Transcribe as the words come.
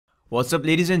What's up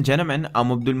ladies and gentlemen,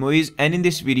 I'm Abdul Moiz, and in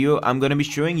this video I'm going to be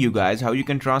showing you guys how you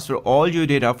can transfer all your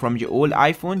data from your old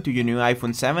iPhone to your new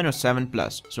iPhone 7 or 7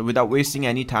 Plus. So without wasting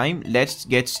any time, let's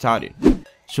get started.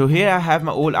 So here I have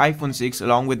my old iPhone 6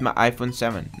 along with my iPhone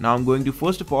 7. Now I'm going to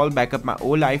first of all back up my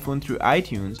old iPhone through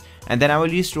iTunes, and then I will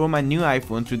restore my new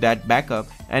iPhone through that backup,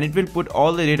 and it will put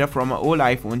all the data from my old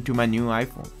iPhone to my new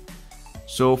iPhone.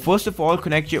 So first of all,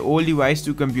 connect your old device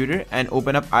to computer and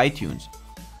open up iTunes.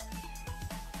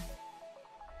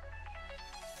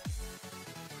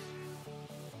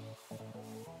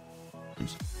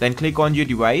 Then click on your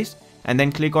device and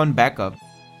then click on backup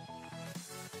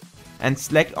and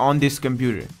select on this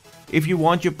computer. If you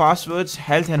want your passwords,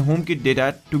 health and HomeKit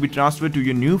data to be transferred to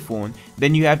your new phone,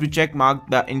 then you have to check mark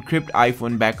the encrypt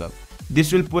iPhone backup.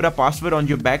 This will put a password on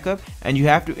your backup, and you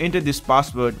have to enter this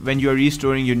password when you are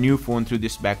restoring your new phone through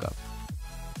this backup.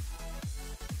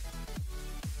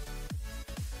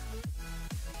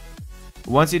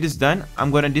 Once it is done, I'm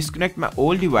going to disconnect my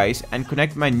old device and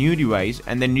connect my new device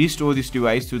and then restore this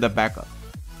device to the backup.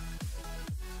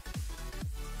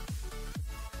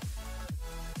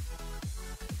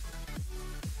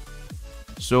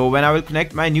 So when I will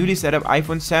connect my newly set up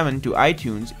iPhone 7 to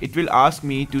iTunes, it will ask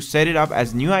me to set it up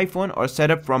as new iPhone or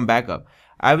set up from backup.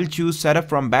 I will choose set up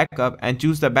from backup and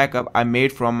choose the backup I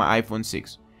made from my iPhone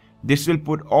 6. This will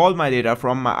put all my data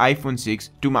from my iPhone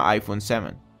 6 to my iPhone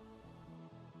 7.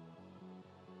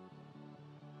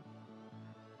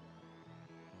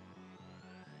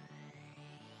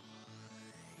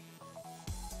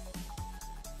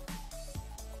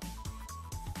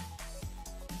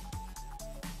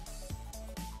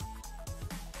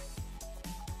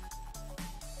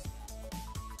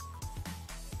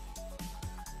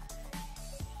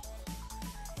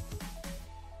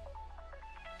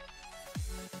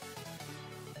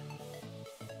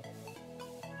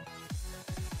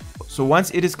 So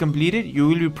once it is completed, you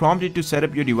will be prompted to set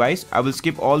up your device. I will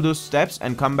skip all those steps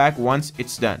and come back once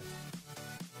it's done.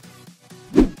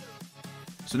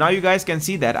 So now you guys can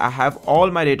see that I have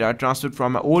all my data transferred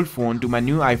from my old phone to my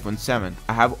new iPhone 7.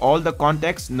 I have all the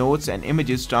contacts, notes and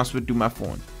images transferred to my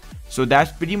phone. So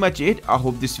that's pretty much it. I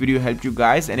hope this video helped you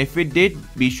guys, and if it did,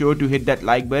 be sure to hit that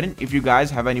like button. If you guys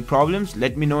have any problems,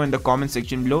 let me know in the comment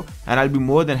section below and I'll be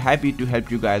more than happy to help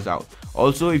you guys out.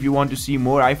 Also, if you want to see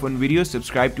more iPhone videos,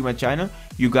 subscribe to my channel.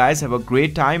 You guys have a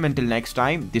great time. Until next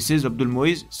time, this is Abdul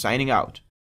Moiz signing out.